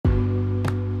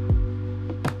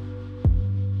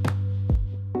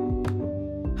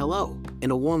Hello,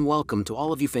 and a warm welcome to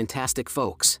all of you fantastic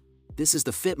folks. This is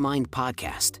the Fit Mind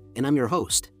Podcast, and I'm your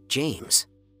host, James.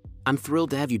 I'm thrilled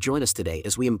to have you join us today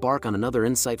as we embark on another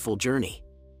insightful journey.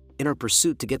 In our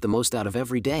pursuit to get the most out of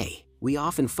every day, we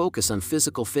often focus on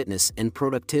physical fitness and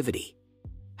productivity.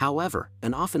 However,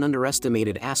 an often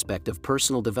underestimated aspect of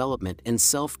personal development and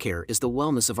self-care is the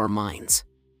wellness of our minds.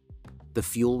 The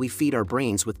fuel we feed our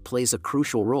brains with plays a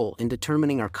crucial role in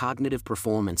determining our cognitive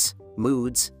performance,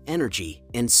 moods, energy,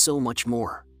 and so much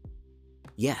more.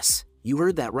 Yes, you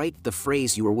heard that right, the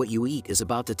phrase "you are what you eat" is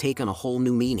about to take on a whole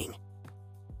new meaning.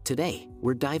 Today,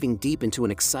 we're diving deep into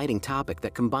an exciting topic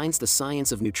that combines the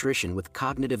science of nutrition with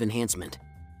cognitive enhancement.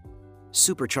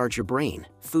 Supercharge your brain,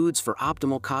 foods for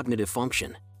optimal cognitive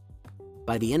function.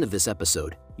 By the end of this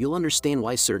episode, you'll understand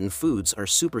why certain foods are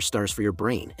superstars for your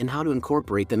brain and how to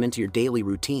incorporate them into your daily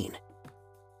routine.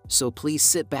 So please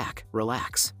sit back,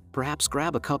 relax, perhaps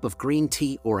grab a cup of green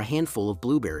tea or a handful of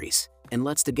blueberries, and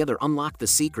let's together unlock the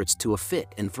secrets to a fit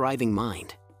and thriving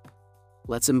mind.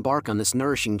 Let's embark on this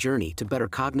nourishing journey to better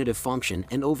cognitive function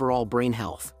and overall brain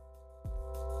health.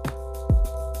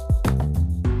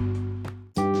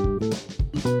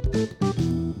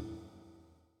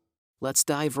 Let's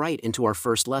dive right into our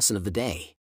first lesson of the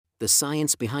day: the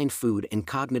science behind food and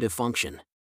cognitive function.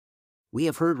 We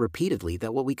have heard repeatedly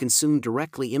that what we consume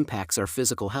directly impacts our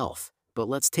physical health, but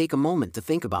let's take a moment to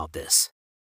think about this.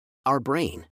 Our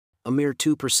brain, a mere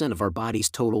 2% of our body's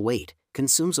total weight,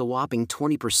 consumes a whopping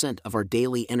 20% of our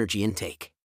daily energy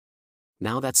intake.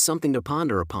 Now that's something to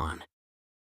ponder upon.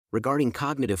 Regarding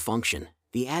cognitive function,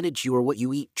 the adage "you are what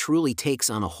you eat" truly takes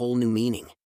on a whole new meaning.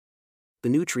 The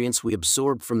nutrients we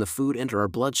absorb from the food enter our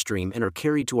bloodstream and are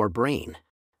carried to our brain,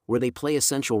 where they play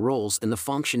essential roles in the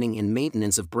functioning and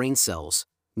maintenance of brain cells,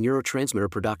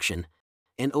 neurotransmitter production,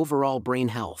 and overall brain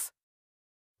health.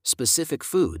 Specific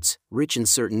foods, rich in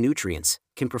certain nutrients,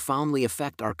 can profoundly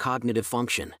affect our cognitive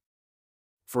function.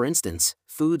 For instance,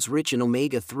 foods rich in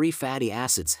omega-3 fatty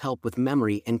acids help with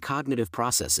memory and cognitive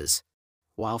processes,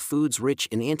 while foods rich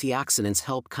in antioxidants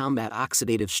help combat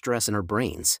oxidative stress in our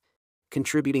brains,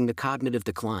 contributing to cognitive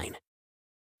decline.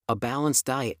 A balanced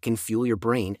diet can fuel your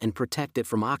brain and protect it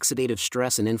from oxidative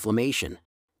stress and inflammation,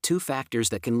 two factors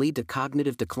that can lead to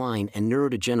cognitive decline and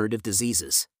neurodegenerative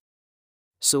diseases.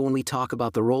 So when we talk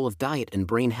about the role of diet in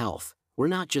brain health, we're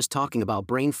not just talking about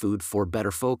brain food for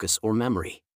better focus or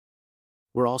memory.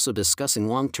 We're also discussing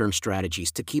long-term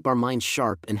strategies to keep our minds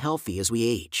sharp and healthy as we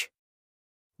age.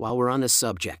 While we're on this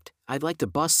subject, I'd like to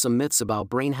bust some myths about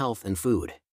brain health and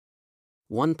food.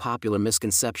 One popular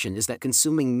misconception is that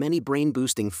consuming many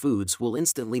brain-boosting foods will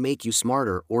instantly make you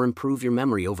smarter or improve your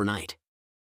memory overnight.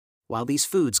 While these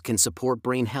foods can support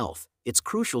brain health, it's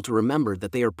crucial to remember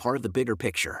that they are part of the bigger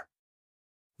picture.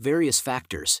 Various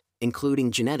factors,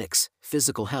 including genetics,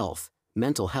 physical health,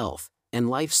 mental health, and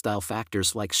lifestyle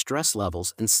factors like stress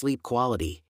levels and sleep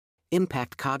quality,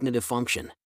 impact cognitive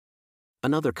function.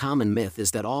 Another common myth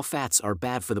is that all fats are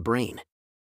bad for the brain.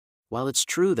 While it's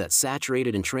true that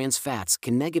saturated and trans fats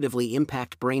can negatively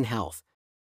impact brain health,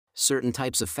 certain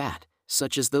types of fat,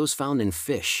 such as those found in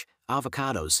fish,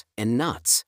 avocados, and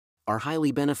nuts, are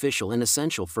highly beneficial and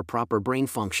essential for proper brain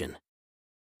function.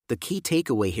 The key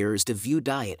takeaway here is to view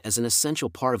diet as an essential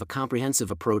part of a comprehensive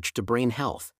approach to brain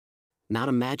health, not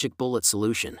a magic bullet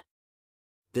solution.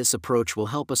 This approach will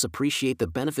help us appreciate the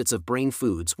benefits of brain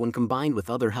foods when combined with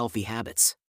other healthy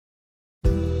habits.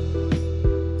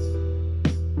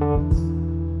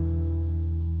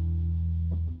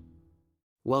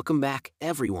 Welcome back,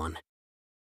 everyone.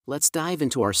 Let's dive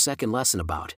into our second lesson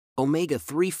about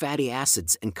omega-3 fatty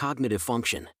acids and cognitive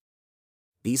function.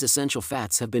 These essential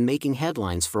fats have been making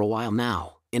headlines for a while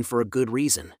now, and for a good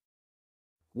reason.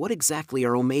 What exactly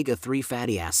are omega-3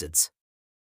 fatty acids?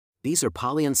 These are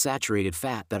polyunsaturated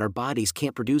fat that our bodies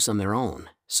can't produce on their own,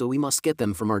 so we must get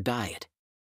them from our diet.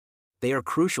 They are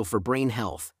crucial for brain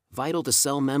health, vital to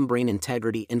cell membrane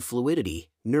integrity and fluidity,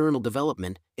 neuronal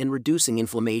development, and reducing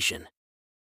inflammation.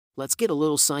 Let's get a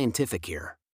little scientific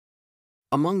here.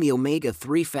 Among the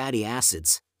omega-3 fatty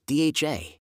acids,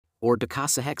 DHA, or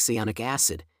docosahexaenoic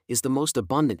acid, is the most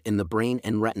abundant in the brain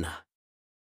and retina.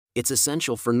 It's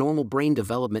essential for normal brain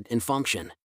development and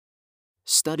function.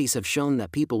 Studies have shown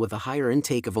that people with a higher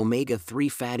intake of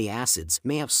omega-3 fatty acids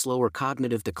may have slower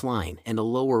cognitive decline and a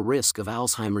lower risk of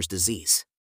Alzheimer's disease.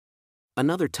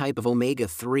 Another type of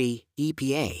omega-3,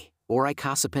 EPA, or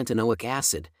eicosapentaenoic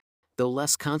acid, though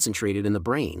less concentrated in the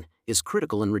brain, is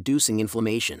critical in reducing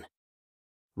inflammation.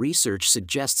 Research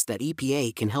suggests that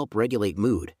EPA can help regulate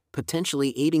mood,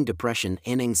 potentially aiding depression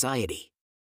and anxiety.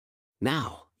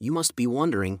 Now, you must be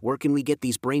wondering, where can we get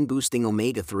these brain-boosting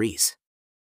omega-3s?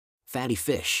 Fatty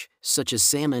fish, such as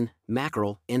salmon,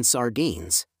 mackerel, and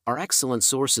sardines, are excellent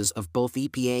sources of both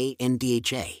EPA and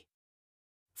DHA.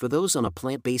 For those on a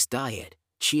plant-based diet,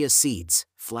 chia seeds,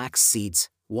 flax seeds,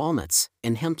 walnuts,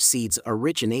 and hemp seeds are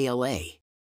rich in ALA,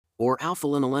 or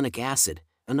alpha-linolenic acid,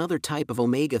 another type of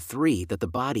omega-3 that the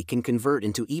body can convert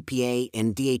into EPA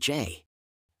and DHA,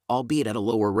 albeit at a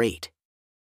lower rate.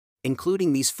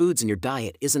 Including these foods in your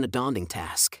diet isn't a daunting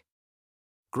task.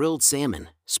 Grilled salmon,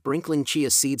 sprinkling chia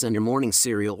seeds on your morning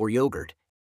cereal or yogurt,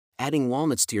 adding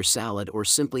walnuts to your salad, or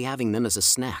simply having them as a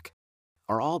snack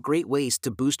are all great ways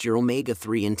to boost your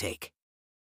omega-3 intake.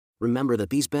 Remember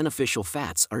that these beneficial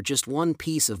fats are just one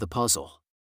piece of the puzzle.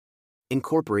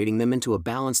 Incorporating them into a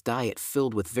balanced diet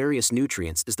filled with various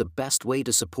nutrients is the best way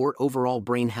to support overall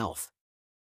brain health.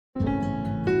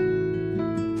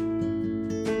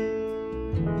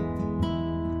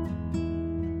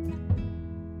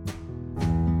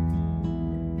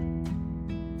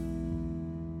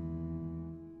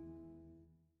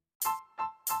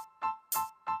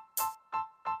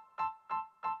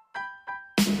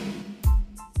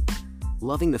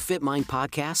 Loving the Fit Mind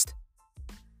podcast?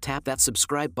 Tap that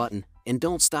subscribe button and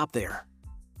don't stop there.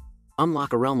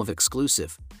 Unlock a realm of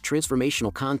exclusive,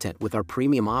 transformational content with our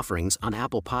premium offerings on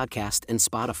Apple Podcast and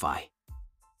Spotify.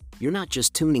 You're not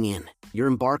just tuning in, you're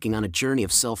embarking on a journey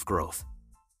of self-growth.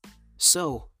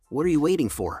 So, what are you waiting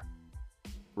for?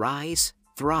 Rise,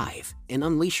 thrive, and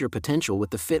unleash your potential with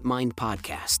the Fit Mind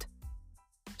podcast.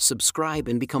 Subscribe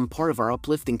and become part of our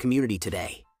uplifting community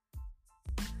today.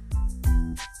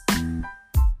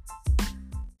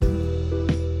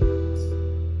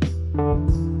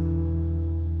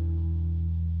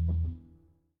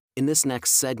 In this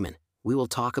next segment, we will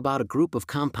talk about a group of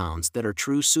compounds that are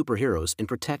true superheroes in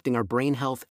protecting our brain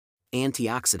health: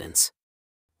 antioxidants.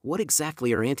 What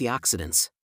exactly are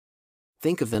antioxidants?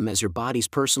 Think of them as your body's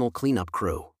personal cleanup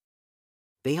crew.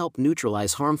 They help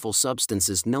neutralize harmful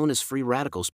substances known as free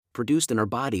radicals produced in our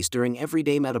bodies during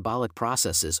everyday metabolic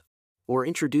processes or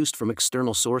introduced from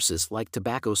external sources like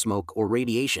tobacco smoke or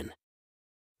radiation.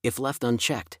 If left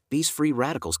unchecked, these free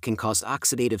radicals can cause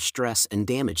oxidative stress and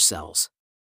damage cells.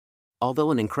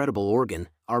 Although an incredible organ,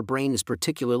 our brain is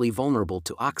particularly vulnerable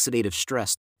to oxidative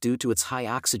stress due to its high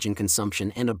oxygen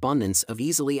consumption and abundance of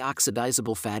easily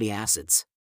oxidizable fatty acids.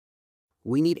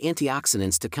 We need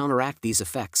antioxidants to counteract these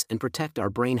effects and protect our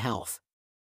brain health.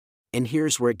 And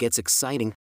here's where it gets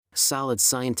exciting. Solid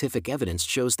scientific evidence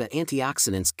shows that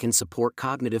antioxidants can support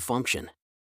cognitive function.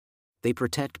 They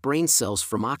protect brain cells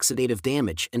from oxidative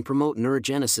damage and promote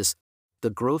neurogenesis,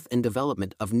 the growth and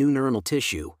development of new neuronal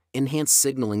tissue, enhance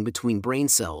signaling between brain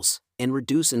cells, and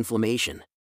reduce inflammation.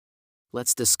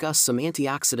 Let's discuss some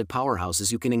antioxidant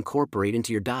powerhouses you can incorporate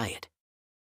into your diet.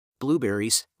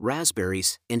 Blueberries,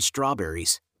 raspberries, and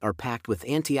strawberries are packed with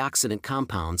antioxidant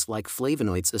compounds like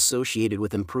flavonoids associated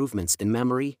with improvements in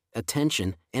memory,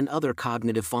 attention, and other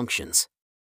cognitive functions.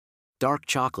 Dark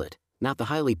chocolate, not the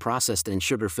highly processed and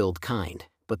sugar-filled kind,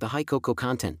 but the high cocoa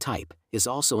content type, is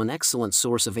also an excellent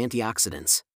source of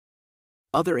antioxidants.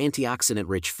 Other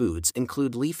antioxidant-rich foods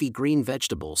include leafy green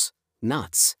vegetables,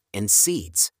 nuts, and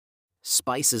seeds,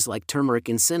 spices like turmeric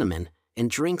and cinnamon, and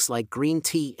drinks like green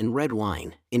tea and red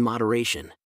wine, in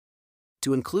moderation.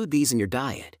 To include these in your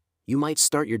diet, you might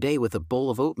start your day with a bowl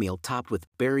of oatmeal topped with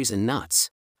berries and nuts,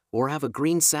 or have a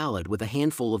green salad with a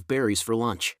handful of berries for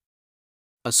lunch.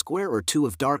 A square or two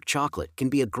of dark chocolate can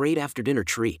be a great after-dinner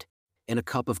treat, and a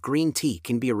cup of green tea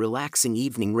can be a relaxing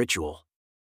evening ritual.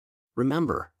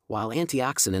 Remember, while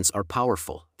antioxidants are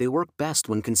powerful, they work best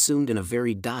when consumed in a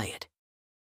varied diet.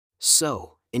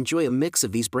 So, enjoy a mix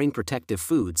of these brain-protective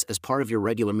foods as part of your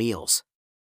regular meals.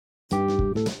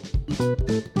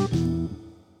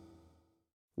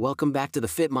 Welcome back to the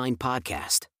Fit Mind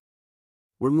podcast.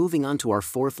 We're moving on to our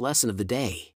fourth lesson of the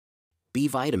day. B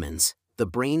vitamins, the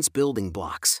brain's building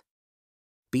blocks.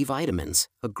 B vitamins,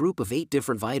 a group of 8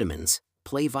 different vitamins,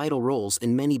 play vital roles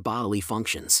in many bodily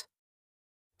functions.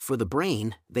 For the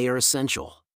brain, they are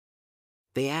essential.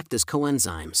 They act as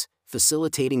coenzymes,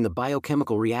 facilitating the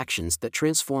biochemical reactions that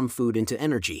transform food into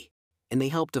energy, and they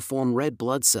help to form red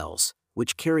blood cells,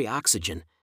 which carry oxygen,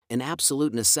 an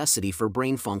absolute necessity for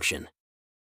brain function.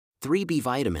 3 B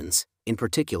vitamins, in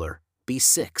particular,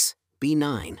 B6,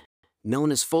 B9,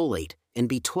 known as folate, and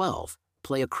B12,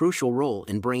 play a crucial role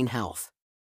in brain health.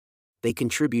 They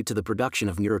contribute to the production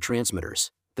of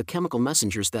neurotransmitters, the chemical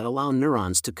messengers that allow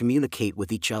neurons to communicate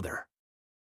with each other.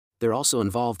 They're also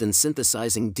involved in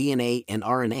synthesizing DNA and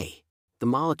RNA, the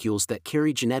molecules that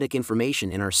carry genetic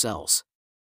information in our cells.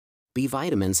 B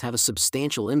vitamins have a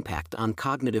substantial impact on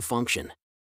cognitive function.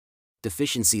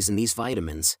 Deficiencies in these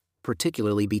vitamins,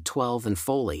 particularly B12 and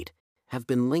folate, have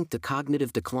been linked to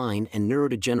cognitive decline and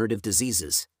neurodegenerative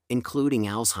diseases, including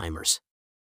Alzheimer's.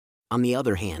 On the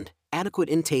other hand, adequate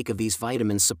intake of these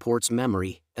vitamins supports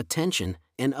memory, attention,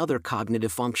 and other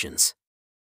cognitive functions.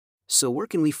 So where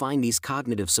can we find these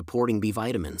cognitive supporting B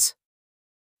vitamins?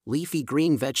 Leafy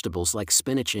green vegetables like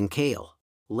spinach and kale,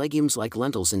 legumes like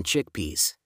lentils and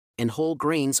chickpeas, and whole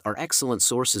grains are excellent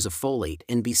sources of folate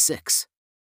and B6.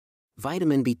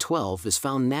 Vitamin B12 is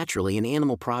found naturally in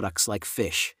animal products like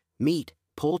fish, meat,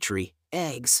 poultry,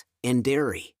 eggs, and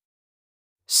dairy.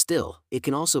 Still, it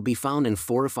can also be found in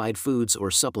fortified foods or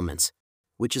supplements,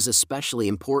 which is especially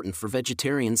important for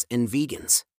vegetarians and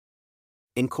vegans.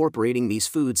 Incorporating these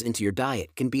foods into your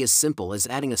diet can be as simple as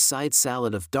adding a side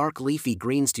salad of dark leafy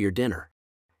greens to your dinner,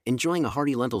 enjoying a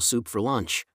hearty lentil soup for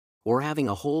lunch, or having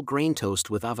a whole grain toast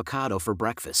with avocado for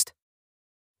breakfast.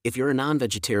 If you're a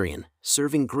non-vegetarian,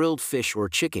 serving grilled fish or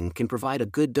chicken can provide a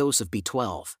good dose of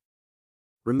B12.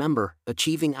 Remember,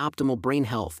 achieving optimal brain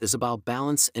health is about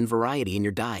balance and variety in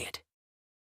your diet.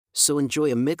 So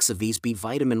enjoy a mix of these B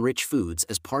vitamin-rich foods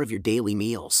as part of your daily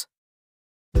meals.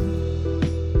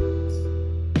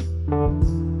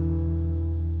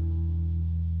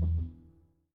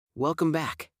 Welcome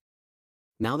back.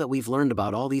 Now that we've learned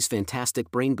about all these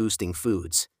fantastic brain-boosting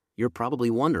foods, you're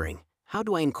probably wondering, how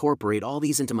do I incorporate all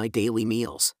these into my daily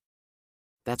meals?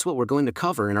 That's what we're going to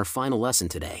cover in our final lesson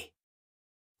today.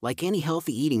 Like any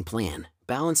healthy eating plan,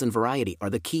 balance and variety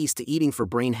are the keys to eating for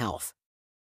brain health.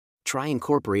 Try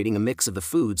incorporating a mix of the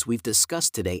foods we've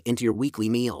discussed today into your weekly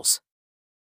meals.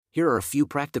 Here are a few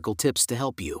practical tips to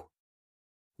help you.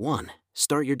 1.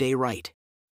 Start your day right.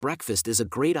 Breakfast is a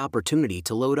great opportunity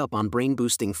to load up on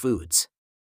brain-boosting foods.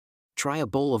 Try a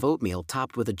bowl of oatmeal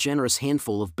topped with a generous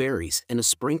handful of berries and a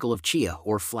sprinkle of chia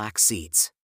or flax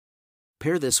seeds.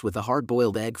 Pair this with a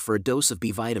hard-boiled egg for a dose of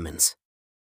B vitamins.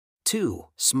 2.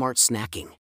 Smart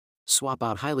snacking. Swap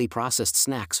out highly processed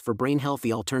snacks for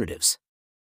brain-healthy alternatives.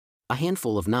 A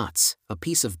handful of nuts, a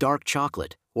piece of dark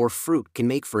chocolate, or fruit can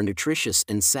make for a nutritious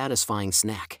and satisfying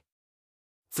snack.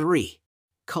 3.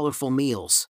 Colorful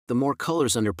meals. The more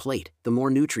colors on your plate, the more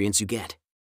nutrients you get.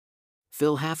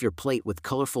 Fill half your plate with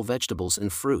colorful vegetables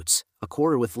and fruits, a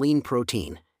quarter with lean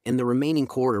protein, and the remaining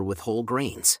quarter with whole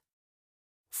grains.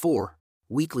 4.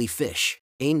 Weekly fish.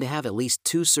 Aim to have at least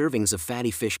 2 servings of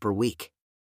fatty fish per week.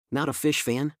 Not a fish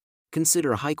fan?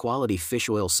 Consider a high-quality fish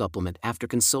oil supplement after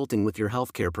consulting with your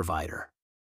healthcare provider.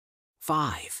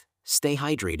 5. Stay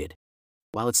hydrated.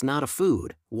 While it's not a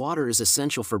food, water is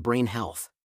essential for brain health.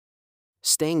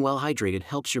 Staying well hydrated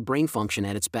helps your brain function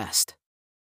at its best.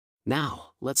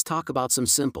 Now, let's talk about some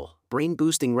simple,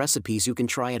 brain-boosting recipes you can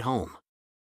try at home.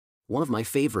 One of my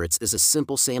favorites is a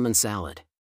simple salmon salad.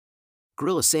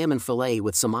 Grill a salmon fillet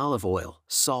with some olive oil,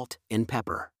 salt, and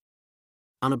pepper.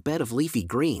 On a bed of leafy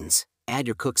greens, add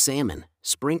your cooked salmon,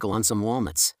 sprinkle on some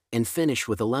walnuts, and finish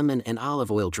with a lemon and olive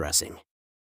oil dressing.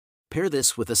 Pair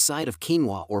this with a side of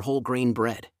quinoa or whole grain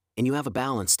bread, and you have a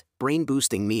balanced,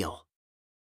 brain-boosting meal.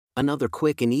 Another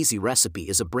quick and easy recipe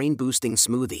is a brain-boosting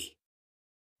smoothie.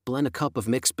 Blend a cup of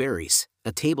mixed berries,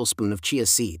 a tablespoon of chia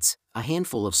seeds, a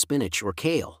handful of spinach or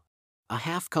kale, a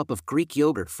half cup of Greek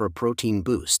yogurt for a protein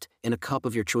boost, and a cup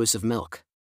of your choice of milk.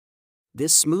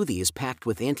 This smoothie is packed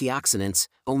with antioxidants,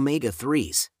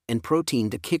 omega-3s, and protein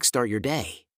to kickstart your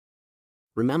day.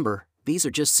 Remember, these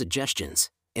are just suggestions,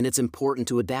 and it's important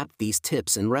to adapt these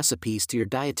tips and recipes to your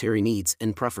dietary needs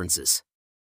and preferences.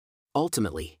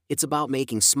 Ultimately, it's about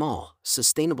making small,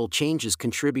 sustainable changes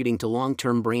contributing to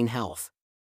long-term brain health.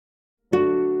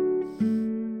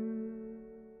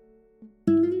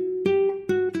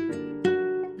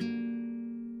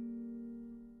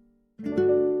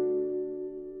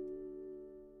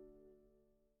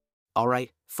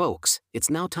 Alright, folks, it's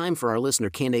now time for our Listener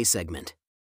Q&A segment.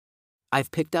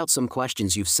 I've picked out some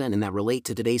questions you've sent in that relate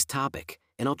to today's topic,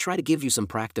 and I'll try to give you some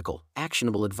practical,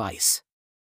 actionable advice.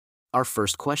 Our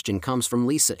first question comes from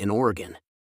Lisa in Oregon.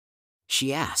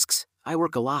 She asks, I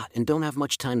work a lot and don't have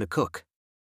much time to cook.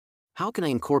 How can I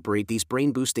incorporate these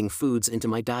brain-boosting foods into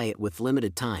my diet with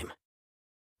limited time?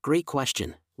 Great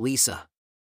question, Lisa.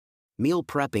 Meal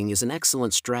prepping is an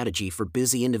excellent strategy for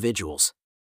busy individuals.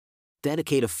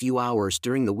 Dedicate a few hours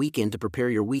during the weekend to prepare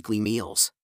your weekly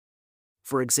meals.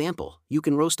 For example, you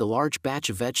can roast a large batch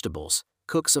of vegetables,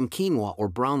 cook some quinoa or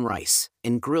brown rice,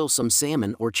 and grill some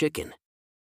salmon or chicken.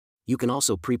 You can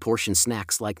also pre-portion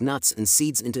snacks like nuts and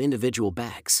seeds into individual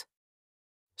bags.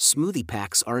 Smoothie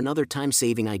packs are another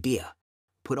time-saving idea.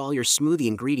 Put all your smoothie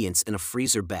ingredients in a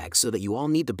freezer bag so that you all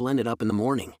need to blend it up in the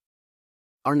morning.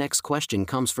 Our next question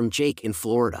comes from Jake in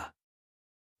Florida.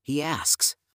 He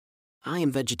asks, I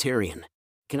am vegetarian.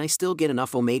 Can I still get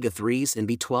enough omega-3s and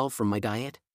B12 from my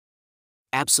diet?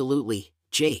 Absolutely,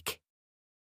 Jake.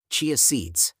 Chia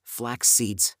seeds, flax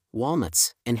seeds,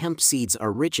 walnuts, and hemp seeds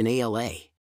are rich in ALA,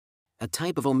 a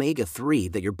type of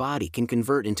omega-3 that your body can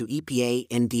convert into EPA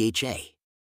and DHA.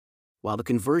 While the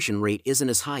conversion rate isn't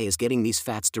as high as getting these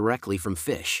fats directly from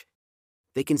fish,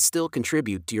 they can still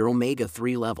contribute to your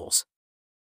omega-3 levels.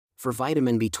 For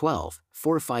vitamin B12,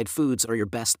 fortified foods are your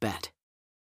best bet.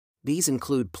 These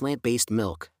include plant-based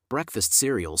milk, breakfast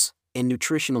cereals, and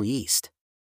nutritional yeast.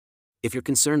 If you're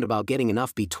concerned about getting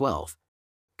enough B12,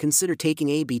 consider taking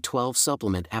a B12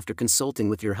 supplement after consulting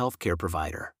with your healthcare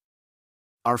provider.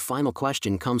 Our final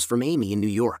question comes from Amy in New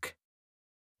York.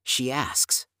 She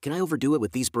asks, can I overdo it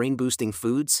with these brain-boosting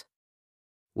foods?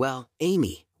 Well,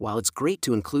 Amy, while it's great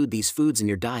to include these foods in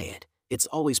your diet, it's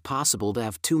always possible to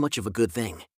have too much of a good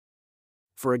thing.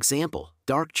 For example,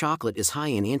 dark chocolate is high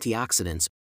in antioxidants,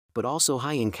 but also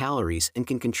high in calories and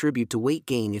can contribute to weight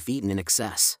gain if eaten in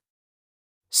excess.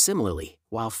 Similarly,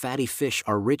 while fatty fish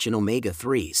are rich in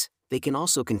omega-3s, they can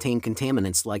also contain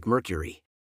contaminants like mercury.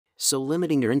 So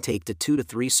limiting your intake to 2 to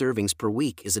 3 servings per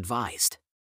week is advised.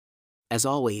 As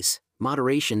always,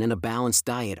 moderation and a balanced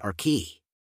diet are key.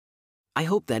 I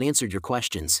hope that answered your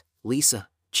questions, Lisa,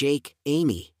 Jake,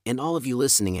 Amy, and all of you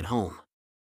listening at home.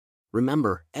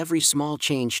 Remember, every small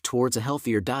change towards a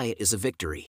healthier diet is a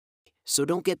victory. So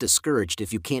don't get discouraged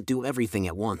if you can't do everything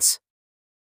at once.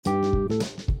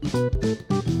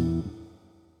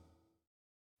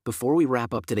 Before we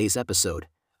wrap up today's episode,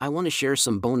 I want to share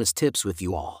some bonus tips with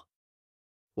you all.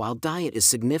 While diet is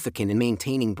significant in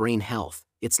maintaining brain health,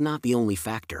 it's not the only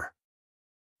factor.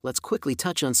 Let's quickly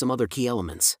touch on some other key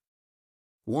elements.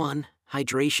 1.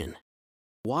 Hydration.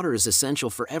 Water is essential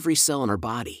for every cell in our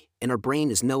body, and our brain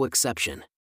is no exception.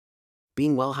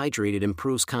 Being well hydrated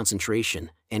improves concentration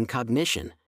and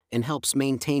cognition, and helps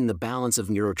maintain the balance of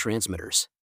neurotransmitters.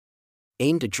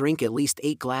 Aim to drink at least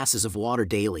 8 glasses of water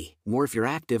daily, more if you're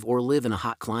active or live in a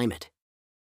hot climate.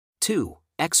 2.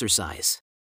 Exercise.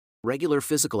 Regular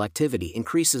physical activity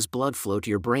increases blood flow to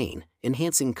your brain,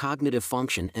 enhancing cognitive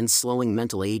function and slowing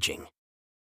mental aging.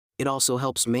 It also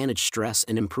helps manage stress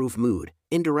and improve mood,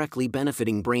 indirectly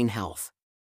benefiting brain health.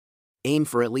 Aim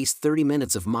for at least 30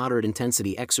 minutes of moderate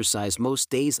intensity exercise most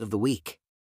days of the week.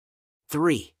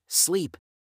 3. Sleep.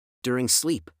 During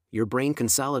sleep, your brain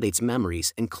consolidates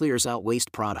memories and clears out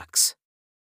waste products.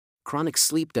 Chronic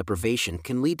sleep deprivation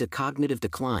can lead to cognitive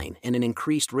decline and an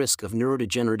increased risk of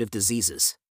neurodegenerative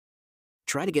diseases.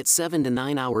 Try to get 7 to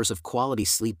 9 hours of quality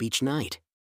sleep each night.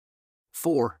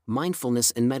 4.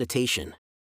 Mindfulness and meditation.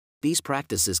 These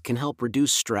practices can help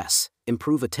reduce stress,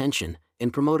 improve attention,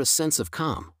 and promote a sense of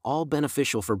calm, all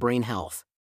beneficial for brain health.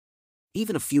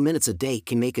 Even a few minutes a day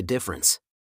can make a difference.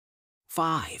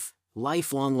 5.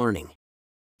 Lifelong learning.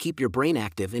 Keep your brain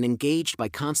active and engaged by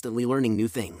constantly learning new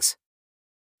things.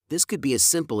 This could be as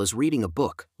simple as reading a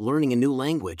book, learning a new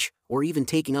language, or even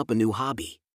taking up a new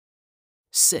hobby.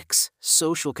 6.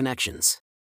 Social connections.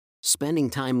 Spending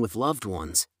time with loved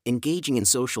ones, engaging in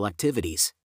social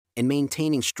activities, and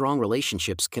maintaining strong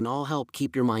relationships can all help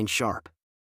keep your mind sharp.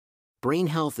 Brain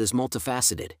health is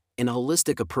multifaceted, and a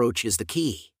holistic approach is the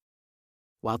key.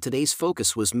 While today's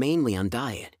focus was mainly on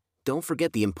diet, don't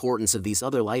forget the importance of these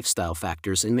other lifestyle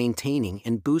factors in maintaining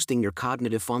and boosting your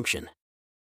cognitive function.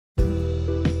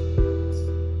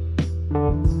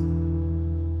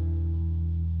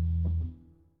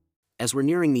 As we're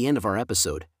nearing the end of our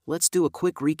episode, let's do a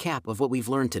quick recap of what we've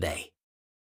learned today.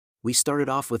 We started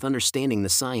off with understanding the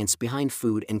science behind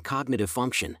food and cognitive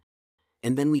function,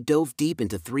 and then we dove deep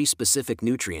into 3 specific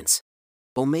nutrients: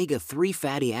 omega-3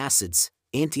 fatty acids,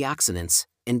 antioxidants,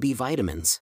 and B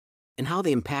vitamins, and how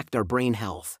they impact our brain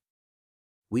health.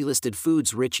 We listed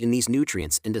foods rich in these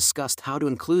nutrients and discussed how to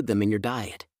include them in your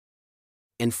diet.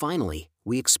 And finally,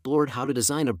 we explored how to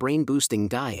design a brain-boosting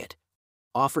diet,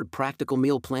 offered practical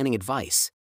meal planning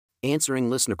advice, answering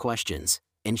listener questions,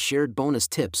 and shared bonus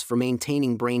tips for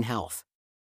maintaining brain health.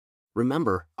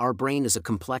 Remember, our brain is a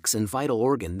complex and vital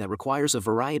organ that requires a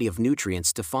variety of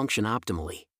nutrients to function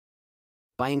optimally.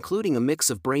 By including a mix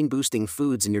of brain-boosting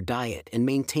foods in your diet and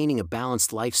maintaining a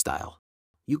balanced lifestyle,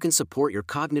 you can support your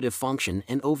cognitive function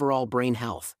and overall brain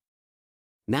health.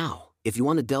 Now, if you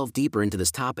want to delve deeper into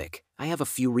this topic, I have a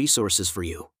few resources for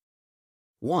you.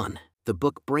 1. The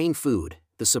book Brain Food: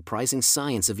 The Surprising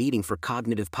Science of Eating for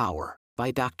Cognitive Power, by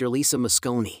Dr. Lisa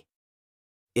Mosconi.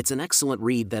 It's an excellent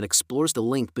read that explores the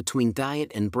link between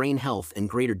diet and brain health in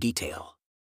greater detail.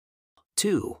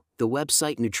 2. The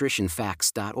website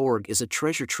nutritionfacts.org is a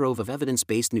treasure trove of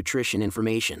evidence-based nutrition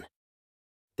information.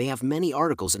 They have many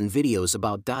articles and videos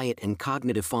about diet and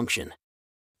cognitive function.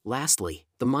 Lastly,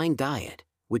 the MIND Diet,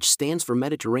 which stands for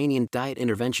Mediterranean Diet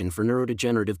Intervention for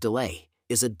Neurodegenerative Delay,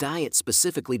 is a diet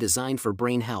specifically designed for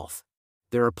brain health.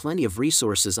 There are plenty of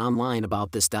resources online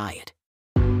about this diet.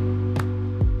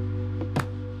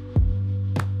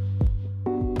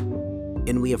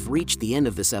 And we have reached the end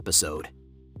of this episode.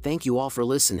 Thank you all for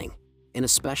listening, and a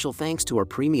special thanks to our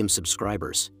premium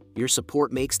subscribers. Your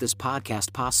support makes this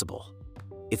podcast possible.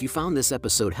 If you found this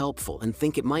episode helpful and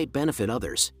think it might benefit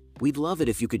others, we'd love it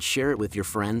if you could share it with your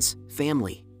friends,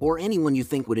 family, or anyone you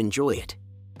think would enjoy it.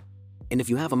 And if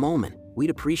you have a moment, we'd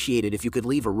appreciate it if you could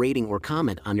leave a rating or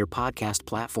comment on your podcast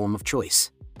platform of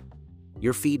choice.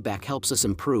 Your feedback helps us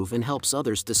improve and helps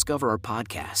others discover our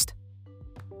podcast.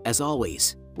 As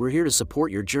always, we're here to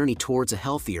support your journey towards a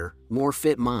healthier, more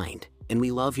fit mind, and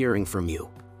we love hearing from you.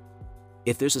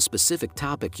 If there's a specific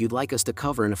topic you'd like us to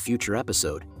cover in a future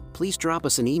episode, please drop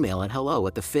us an email at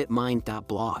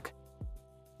hello@thefitmind.blog.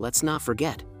 Let's not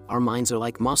forget, our minds are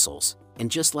like muscles, and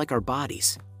just like our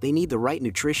bodies, they need the right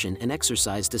nutrition and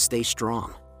exercise to stay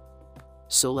strong.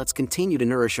 So let's continue to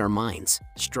nourish our minds,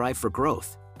 strive for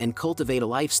growth, and cultivate a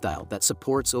lifestyle that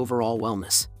supports overall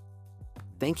wellness.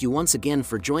 Thank you once again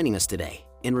for joining us today,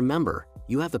 and remember,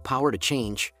 you have the power to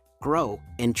change, grow,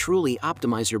 and truly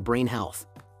optimize your brain health.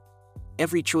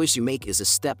 Every choice you make is a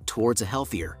step towards a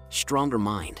healthier, stronger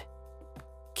mind.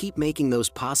 Keep making those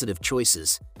positive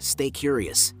choices, stay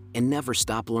curious, and never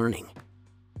stop learning.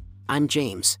 I'm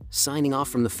James, signing off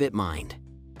from The Fit Mind.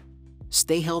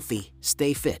 Stay healthy,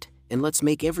 stay fit, and let's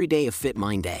make every day a Fit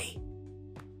Mind day.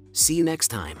 See you next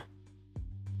time.